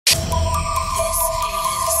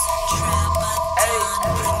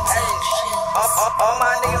All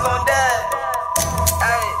my niggas on that.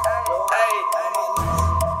 Ay, ay.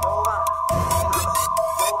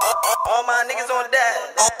 All my niggas on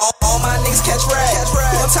that. All my niggas catch rap.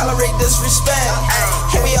 We don't tolerate disrespect.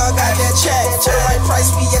 And we all got that check. For the right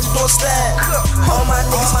price, we at the doorstep. All my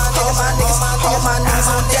niggas on that. All my niggas on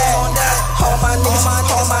that. All my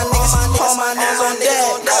niggas on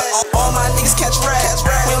that. All my niggas catch rap.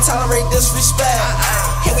 We don't tolerate disrespect.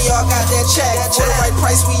 And we all got that check. For the right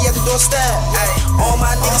price, we at the doorstep. All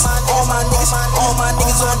my niggas on that. All my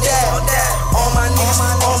niggas on that. All my niggas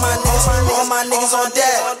on that. All my niggas on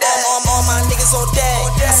that.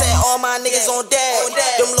 I said all my niggas on that.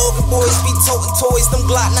 Them Logan boys be toting toys, them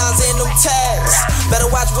Glock 9s and them tags. Better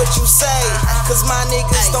watch what you say, cause my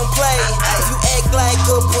niggas don't play. If you act like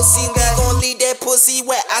a pussy, we gon' leave that pussy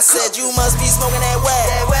wet. I said you must be smoking that wet.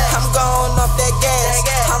 I'm going off that gas.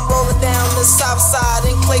 I'm rolling down the south side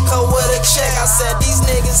in Clayco with a check. I said these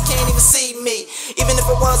niggas can't even see me, even if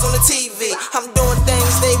it was on the TV. I'm doing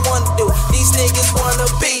things they wanna do. These niggas wanna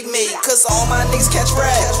beat me, cause all my niggas catch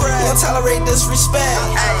rap. We don't tolerate disrespect.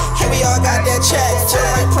 And we all got that check. For the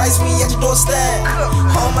right price, we at your doorstep.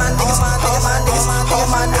 All my niggas on that. All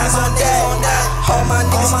my niggas on that.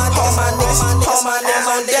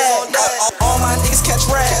 All my niggas catch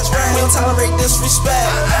rap. We don't tolerate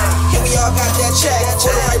disrespect. And we all got that check.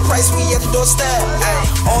 For the right price, we at the doorstep.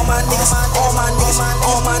 All my niggas on that. All my niggas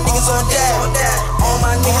on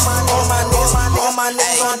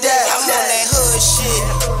that. I'm on that hood shit.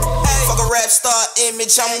 Fuck a rap star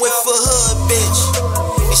image, I'm with a hood bitch.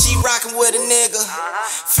 And she rockin' with a nigga,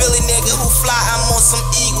 Philly nigga who fly, I'm on some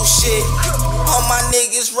eagle shit. All my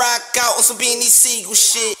niggas rock out on some Beanie Siegel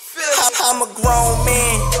shit. I'm a grown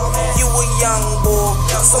man, you a young boy.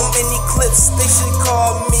 So many clips, they should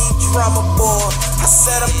call me drama boy. I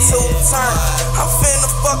said I'm too turned, I'm finna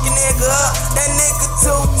fuck a nigga up. That nigga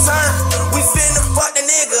too turned, we finna fuck the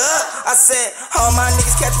nigga up. I said all my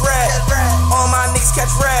niggas catch rap. All my niggas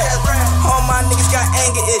catch rap. All my niggas got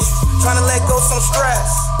anger issues, tryna let go some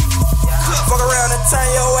stress. Fuck around and turn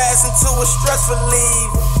your ass into a stress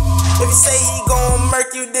reliever. If you say he gon'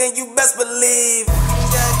 murk you, then you best believe.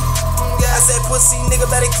 I said pussy nigga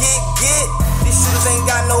better get. These shooters ain't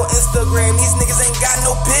got no Instagram, these niggas ain't got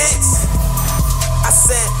no pics. I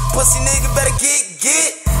said pussy nigga better get.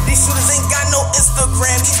 These shooters ain't got no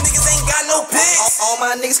Instagram, these niggas ain't got no pics. All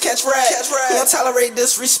my niggas catch rap. We don't tolerate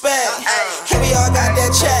disrespect. And we all got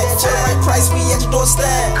that check. For the right price, we at your doorstep.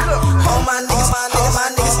 All my niggas on that.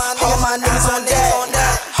 All my niggas on that.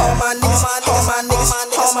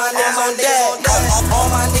 All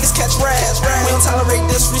my niggas catch rap. We don't tolerate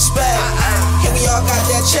disrespect. And we all got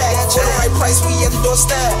that check. For the right price, we at the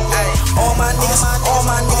doorstep. All my niggas on that. All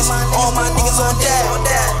my niggas on that.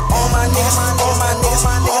 All my niggas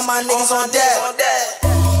on that.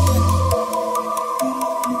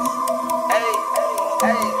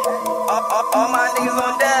 All my niggas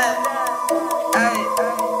on that.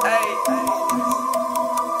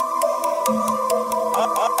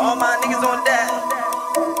 All my niggas on that.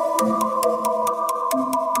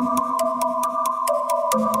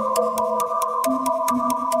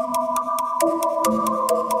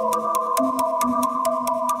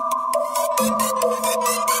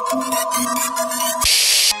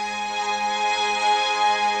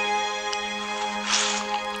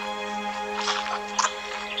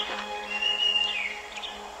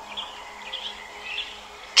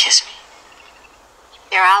 Kiss me.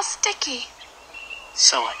 You're all sticky.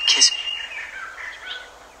 So what? Kiss me.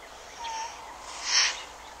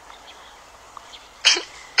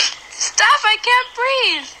 Stop, I can't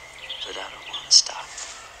breathe. But I don't want to stop.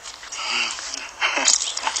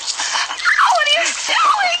 What are you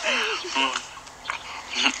doing?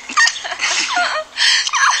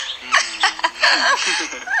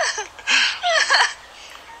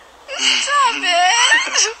 Stop it.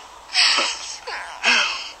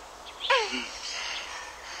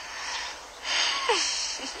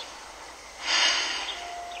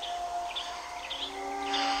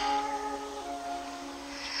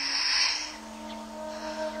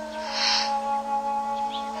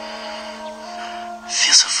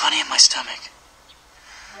 Feels so funny in my stomach.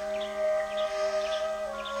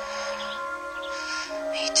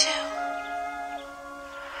 Me too.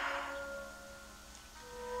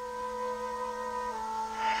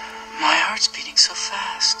 My heart's beating so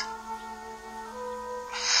fast.